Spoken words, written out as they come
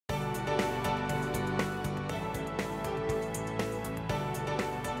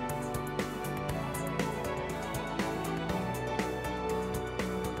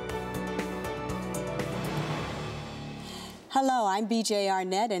Hello, I'm BJ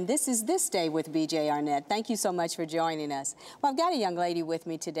Arnett, and this is This Day with BJ Arnett. Thank you so much for joining us. Well, I've got a young lady with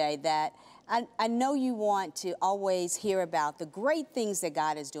me today that I know you want to always hear about the great things that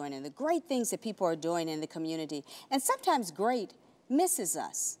God is doing and the great things that people are doing in the community. And sometimes great misses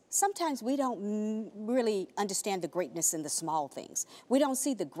us. Sometimes we don't really understand the greatness in the small things. We don't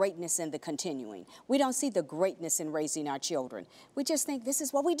see the greatness in the continuing. We don't see the greatness in raising our children. We just think this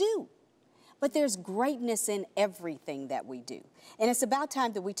is what we do. But there's greatness in everything that we do. And it's about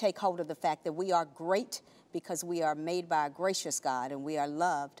time that we take hold of the fact that we are great because we are made by a gracious God and we are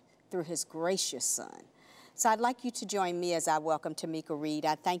loved through his gracious Son. So I'd like you to join me as I welcome Tomika Reid.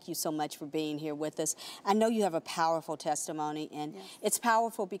 I thank you so much for being here with us. I know you have a powerful testimony, and it's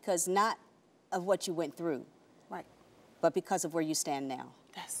powerful because not of what you went through, right, but because of where you stand now.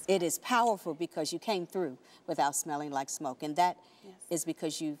 Yes. It is powerful because you came through without smelling like smoke, and that is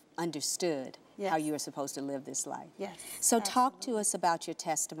because you've understood how you are supposed to live this life. Yes. So talk to us about your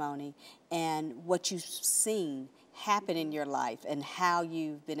testimony and what you've seen happen in your life and how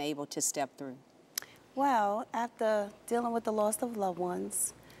you've been able to step through. Well, after dealing with the loss of loved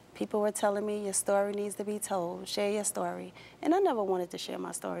ones, people were telling me your story needs to be told, share your story. And I never wanted to share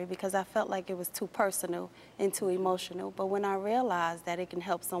my story because I felt like it was too personal and too emotional. But when I realized that it can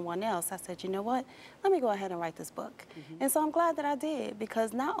help someone else, I said, you know what, let me go ahead and write this book. And so I'm glad that I did,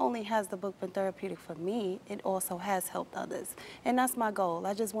 because not only has the book been therapeutic for me, it also has helped others. And that's my goal.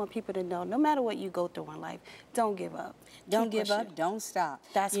 I just want people to know, no matter what you go through in life, don't give up. Don't give up, don't stop.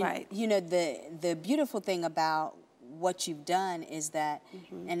 That's right. You know, the beautiful thing about what you've done is that,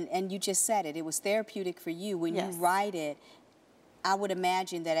 and you just said it, it was therapeutic for you. When you write it, I would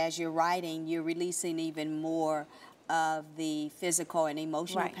imagine that as you're writing, you're releasing even more of the physical and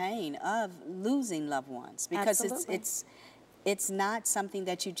emotional pain of losing loved ones, because it's not something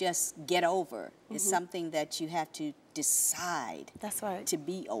that you just get over. It's something that you have to decide to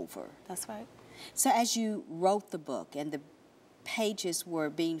be over. That's right. So as you wrote the book and the pages were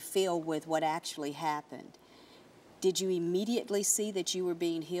being filled with what actually happened, did you immediately see that you were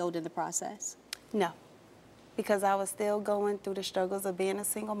being healed in the process? No, because I was still going through the struggles of being a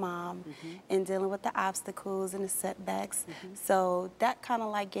single mom and dealing with the obstacles and the setbacks. So that kind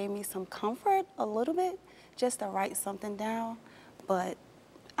of like gave me some comfort a little bit just to write something down. But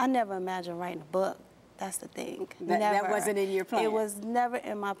I never imagined writing a book. That's the thing. That wasn't in your plan? It was never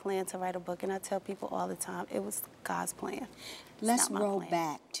in my plan to write a book, and I tell people all the time, it was God's plan. Let's roll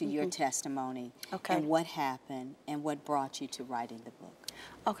back to your testimony and what happened and what brought you to writing the book.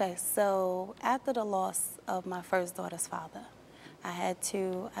 Okay, so after the loss of my first daughter's father, I had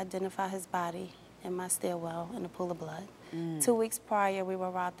to identify his body in my stairwell in a pool of blood. 2 weeks prior, we were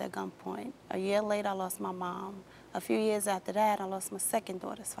robbed at gunpoint. A year later, I lost my mom. A few years after that, I lost my second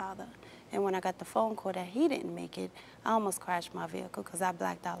daughter's father. And when I got the phone call that he didn't make it, I almost crashed my vehicle because I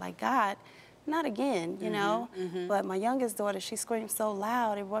blacked out like, God, not again, you know? But my youngest daughter, she screamed so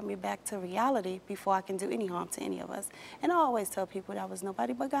loud, it brought me back to reality before I can do any harm to any of us. And I always tell people that was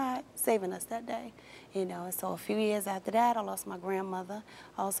nobody but God saving us that day, you know? And so a few years after that, I lost my grandmother.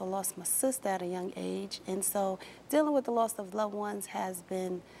 I also lost my sister at a young age. And so dealing with the loss of loved ones has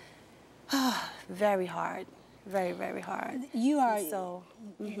been very hard. Very, very hard. You are,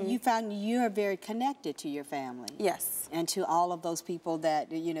 you found you are very connected to your family. Yes. And to all of those people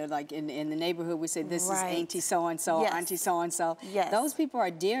that, you know, like in the neighborhood, we say, this is Auntie so-and-so, Auntie so-and-so. Yes. Those people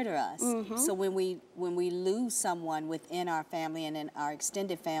are dear to us. So when we lose someone within our family and in our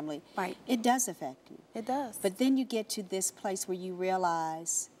extended family, it does affect you. It does. But then you get to this place where you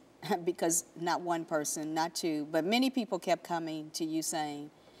realize, because not one person, not two, but many people kept coming to you saying,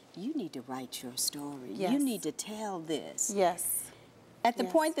 you need to write your story. You need to tell this. Yes. At the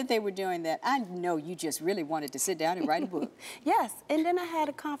point that they were doing that, I know you just really wanted to sit down and write a book. Yes, and then I had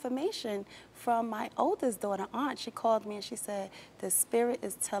a confirmation from my oldest daughter, Aunt. She called me and she said, the Spirit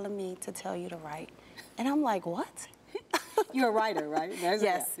is telling me to tell you to write. And I'm like, what? You're a writer, right?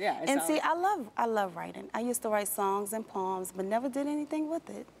 Yes. Yeah, and see, I love writing. I used to write songs and poems, but never did anything with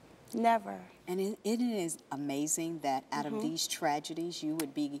it. Never. And it is amazing that out of these tragedies, you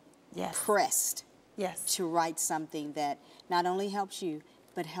would be pressed to write something that not only helps you,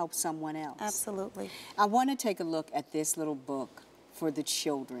 but helps someone else. Absolutely. I want to take a look at this little book for the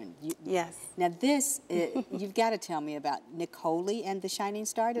children. Yes. Now this, you've got to tell me about Nicole and the Shining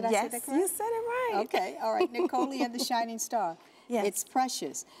Star. Did I say that correct? Yes, you said it right. Okay, all right, Nicole and the Shining Star. Yes. It's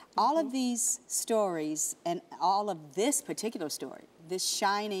precious. All of these stories and all of this particular story, this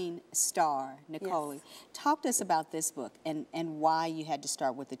Shining Star, Nicole, talk to us about this book and why you had to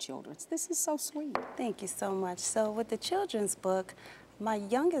start with the children's. This is so sweet. Thank you so much. So with the children's book, my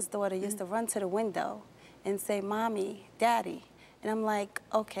youngest daughter used to run to the window and say, Mommy, Daddy. And I'm like,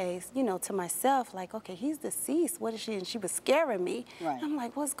 okay, you know, to myself, like, okay, he's deceased. What is she? And she was scaring me. Right. I'm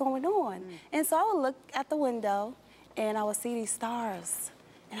like, what's going on? And so I would look at the window, and I would see these stars.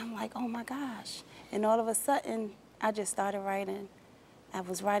 And I'm like, oh, my gosh. And all of a sudden, I just started writing. I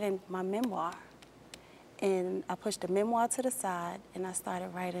was writing my memoir. And I pushed the memoir to the side, and I started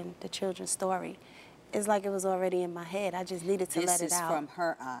writing the children's story. It's like it was already in my head. I just needed to let it out. This is from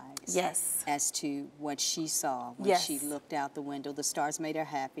her eyes. Yes. As to what she saw when Yes. she looked out the window. The stars made her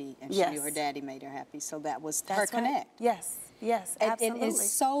happy, and Yes. she knew her daddy made her happy. So that was her That's right. connect. Yes, yes, absolutely. It is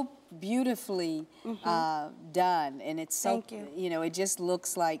so beautifully done, and it's so, Thank you. You know, it just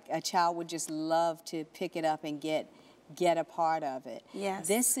looks like a child would just love to pick it up and get a part of it. Yes.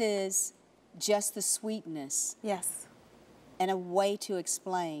 This is just the sweetness Yes. and a way to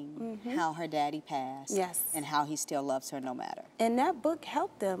explain how her daddy passed. Yes. And how he still loves her no matter. And that book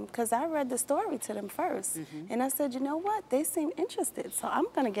helped them because I read the story to them first. And I said, you know what? They seem interested. So I'm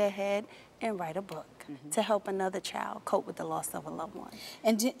going to go ahead and write a book to help another child cope with the loss of a loved one.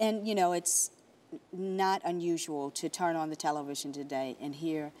 And you know, it's not unusual to turn on the television today and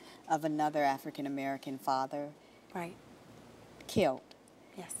hear of another African-American father Right. killed.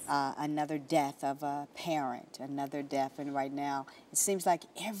 Yes. Another death of a parent, another death, and right now it seems like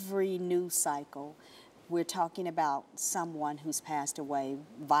every news cycle we're talking about someone who's passed away,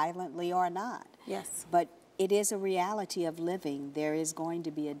 violently or not. Yes. But it is a reality of living. There is going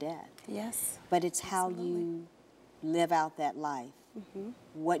to be a death. Yes. But it's how you live out that life,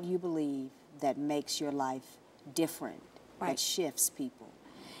 what you believe that makes your life different, that Right. shifts people.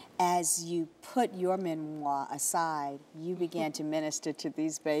 As you put your memoir aside, you began to minister to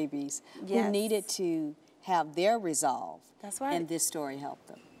these babies who Yes. needed to have their resolve. That's right. And this story helped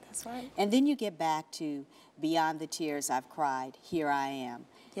them. That's right. And then you get back to Beyond the Tears I've Cried, Here I Am.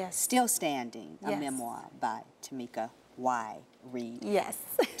 Yes. Still Standing, a Yes. memoir by Tomika Reid. Yes.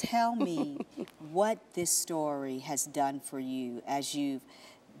 Tell me what this story has done for you as you've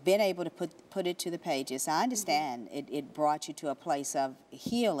been able to put it to the pages. I understand it brought you to a place of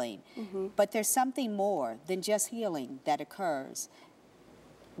healing, but there's something more than just healing that occurs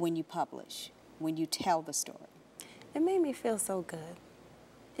when you publish, when you tell the story. It made me feel so good.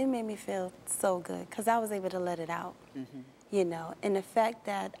 It made me feel so good because I was able to let it out, you know, and the fact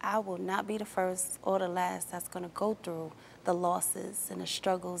that I will not be the first or the last that's going to go through the losses and the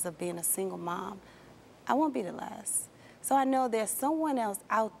struggles of being a single mom. I won't be the last. So I know there's someone else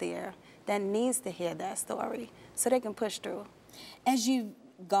out there that needs to hear that story so they can push through. As you've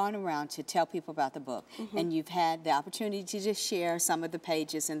gone around to tell people about the book and you've had the opportunity to just share some of the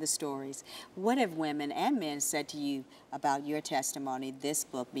pages and the stories, what have women and men said to you about your testimony, this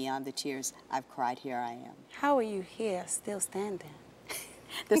book, Beyond the Tears I've Cried, Here I Am? How are you here still standing?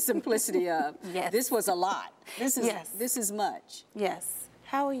 The simplicity of, Yes. this was a lot. This is, Yes. this is much. Yes.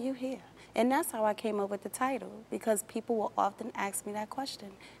 How are you here? And that's how I came up with the title, because people will often ask me that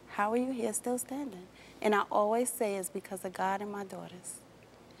question. How are you here still standing? And I always say it's because of God and my daughters.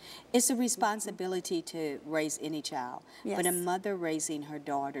 It's a responsibility to raise any child. Yes. But a mother raising her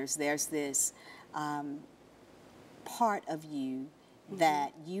daughters, there's this part of you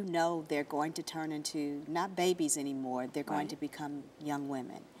that you know they're going to turn into not babies anymore, they're going Right. to become young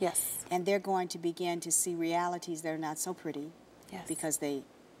women. Yes. And they're going to begin to see realities that are not so pretty Yes. because their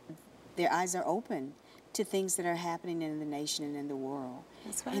eyes are open to things that are happening in the nation and in the world.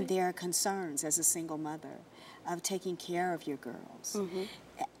 That's right. And there are concerns as a single mother of taking care of your girls.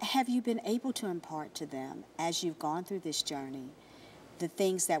 Have you been able to impart to them, as you've gone through this journey, the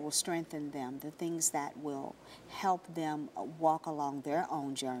things that will strengthen them, the things that will help them walk along their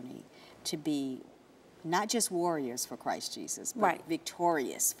own journey to be not just warriors for Christ Jesus, but Right.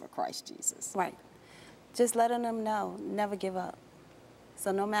 victorious for Christ Jesus? Right. Just letting them know, never give up.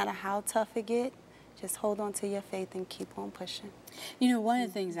 So no matter how tough it get, just hold on to your faith and keep on pushing. You know, one of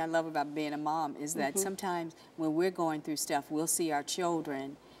the things I love about being a mom is that sometimes when we're going through stuff, we'll see our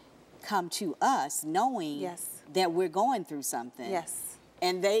children come to us knowing Yes. that we're going through something. Yes.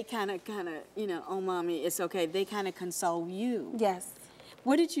 And they kind of, you know, oh, Mommy, it's okay. They kind of console you. Yes.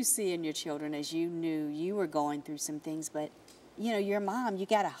 What did you see in your children as you knew you were going through some things, but, you know, your mom, you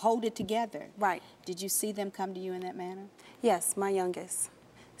got to hold it together. Right. Did you see them come to you in that manner? Yes, my youngest.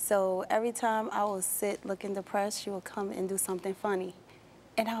 So every time I would sit looking depressed, she would come and do something funny.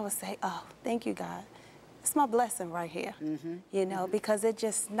 And I would say, oh, thank you, God. It's my blessing right here, you know, because it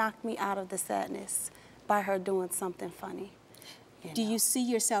just knocked me out of the sadness by her doing something funny. Do you see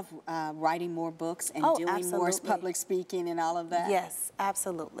yourself writing more books and Oh, doing more absolutely. public speaking and all of that? Yes,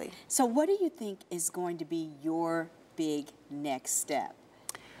 absolutely. So what do you think is going to be your big next step?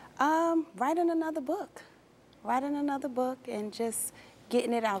 Writing another book. writing another book and just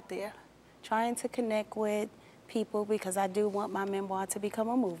getting it out there, trying to connect with people because I do want my memoir to become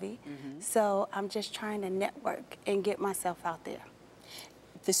a movie. So I'm just trying to network and get myself out there.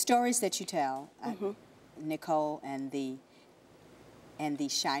 The stories that you tell, Nicole and the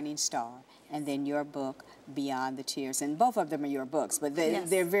Shining Star, and then your book, Beyond the Tears, and both of them are your books, but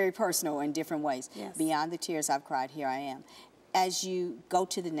they're very personal in different ways. Beyond the Tears, I've Cried, Here I Am. As you go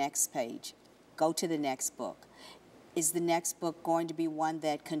to the next page, go to the next book, is the next book going to be one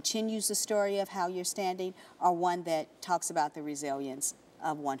that continues the story of how you're standing, or one that talks about the resilience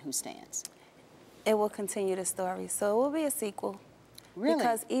of one who stands? It will continue the story, so it will be a sequel. Really?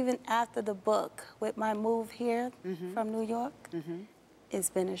 Because even after the book, with my move here from New York, it's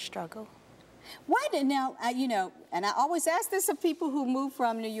been a struggle. Why did now, you know, and I always ask this of people who move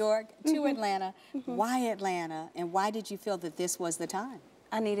from New York to Atlanta, why Atlanta, and why did you feel that this was the time?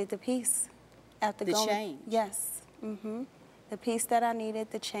 I needed the peace. After the change. Yes. The peace that I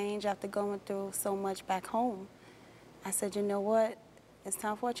needed, the change after going through so much back home. I said, you know what, it's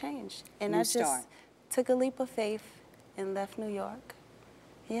time for a change. And I just took a leap of faith and left New York.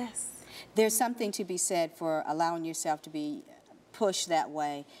 Yes. There's something to be said for allowing yourself to be pushed that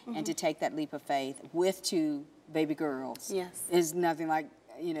way and to take that leap of faith with 2 baby girls. Yes. There's nothing like,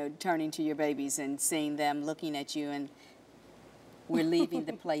 you know, turning to your babies and seeing them looking at you, and we're leaving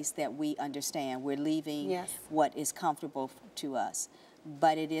the place that we understand. We're leaving what is comfortable to us.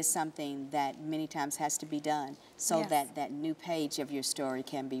 But it is something that many times has to be done so that that new page of your story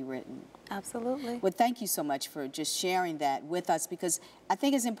can be written. Absolutely. Well, thank you so much for just sharing that with us, because I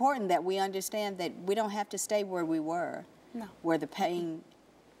think it's important that we understand that we don't have to stay where we were, where the pain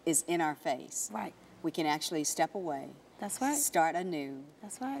is in our face. Right. We can actually step away. That's right. Start anew.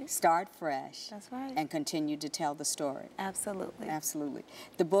 That's right. Start fresh. That's right. And continue to tell the story. Absolutely. Absolutely.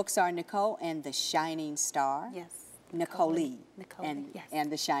 The books are Nicole and the Shining Star. Yes. Nicole yes. and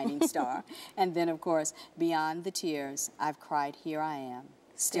the Shining Star. And then, of course, Beyond the Tears, I've Cried, Here I Am,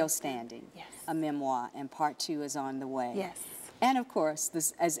 Still Standing, a memoir, and part 2 is on the way. Yes. And, of course,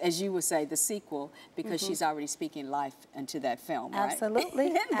 this, as you would say, the sequel, because she's already speaking life into that film, right?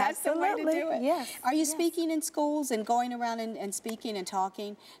 Absolutely. That's the way to do it. Yes. Are you speaking in schools and going around and speaking and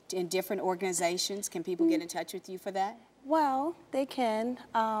talking in different organizations? Can people get in touch with you for that? Well, they can.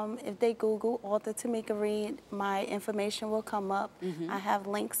 If they Google author Tomika Reid, my information will come up. I have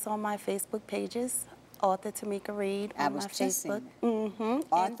links on my Facebook pages, author Tomika Reid on my Facebook.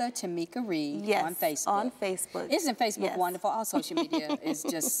 Author Tomika Reid on Facebook. On Facebook. Isn't Facebook wonderful? All social media is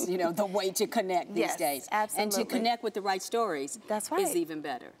just, you know, the way to connect these days. Absolutely. And to connect with the right stories is even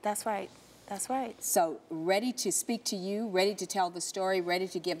better. That's right. That's right. So ready to speak to you, ready to tell the story, ready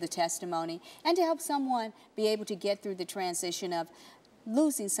to give the testimony, and to help someone be able to get through the transition of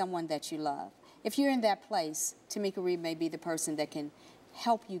losing someone that you love. If you're in that place, Tomika Reid may be the person that can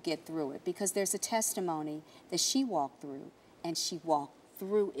help you get through it, because there's a testimony that she walked through, and she walked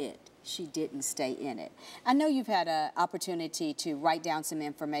through it. She didn't stay in it. I know you've had an opportunity to write down some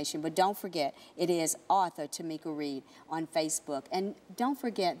information, but don't forget, it is author Tomika Reid on Facebook. And don't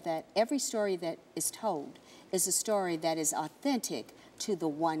forget that every story that is told is a story that is authentic to the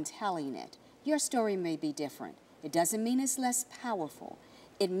one telling it. Your story may be different. It doesn't mean it's less powerful.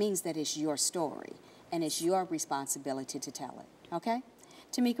 It means that it's your story, and it's your responsibility to tell it, okay?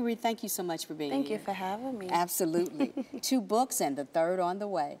 Tomika Reid, thank you so much for being here. Thank you for having me. Absolutely. 2 books and the 3rd on the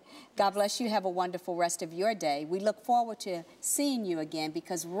way. God bless you. Have a wonderful rest of your day. We look forward to seeing you again,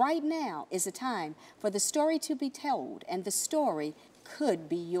 because right now is a time for the story to be told, and the story could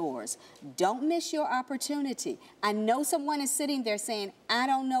be yours. Don't miss your opportunity. I know someone is sitting there saying, I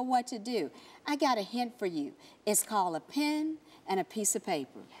don't know what to do. I got a hint for you. It's called a pen and a piece of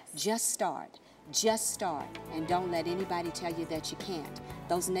paper. Just start. Just start, and don't let anybody tell you that you can't.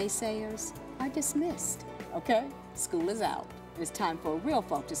 Those naysayers are dismissed, okay? School is out. It's time for real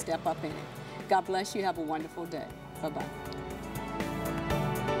folk to step up in it. God bless you. Have a wonderful day. Bye-bye.